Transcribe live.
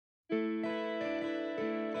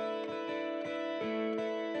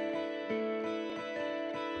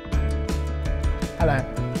Hello,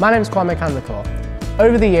 my name is Kwame Kandakor.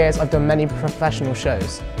 Over the years I've done many professional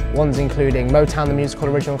shows, ones including Motown the Musical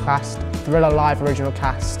Original Cast, Thriller Live Original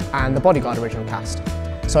Cast and The Bodyguard Original Cast.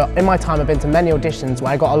 So in my time I've been to many auditions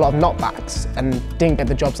where I got a lot of knockbacks and didn't get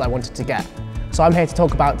the jobs I wanted to get. So I'm here to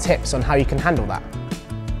talk about tips on how you can handle that.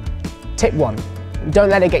 Tip 1, don't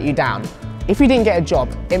let it get you down. If you didn't get a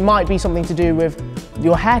job, it might be something to do with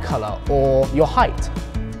your hair colour or your height.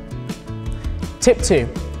 Tip 2,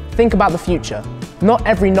 think about the future. Not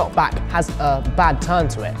every knockback has a bad turn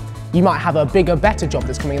to it. You might have a bigger, better job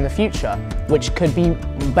that's coming in the future, which could be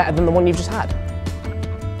better than the one you've just had.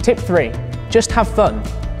 Tip 3, just have fun.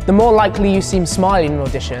 The more likely you seem smiling in an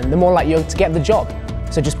audition, the more likely you're to get the job.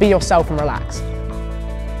 So just be yourself and relax.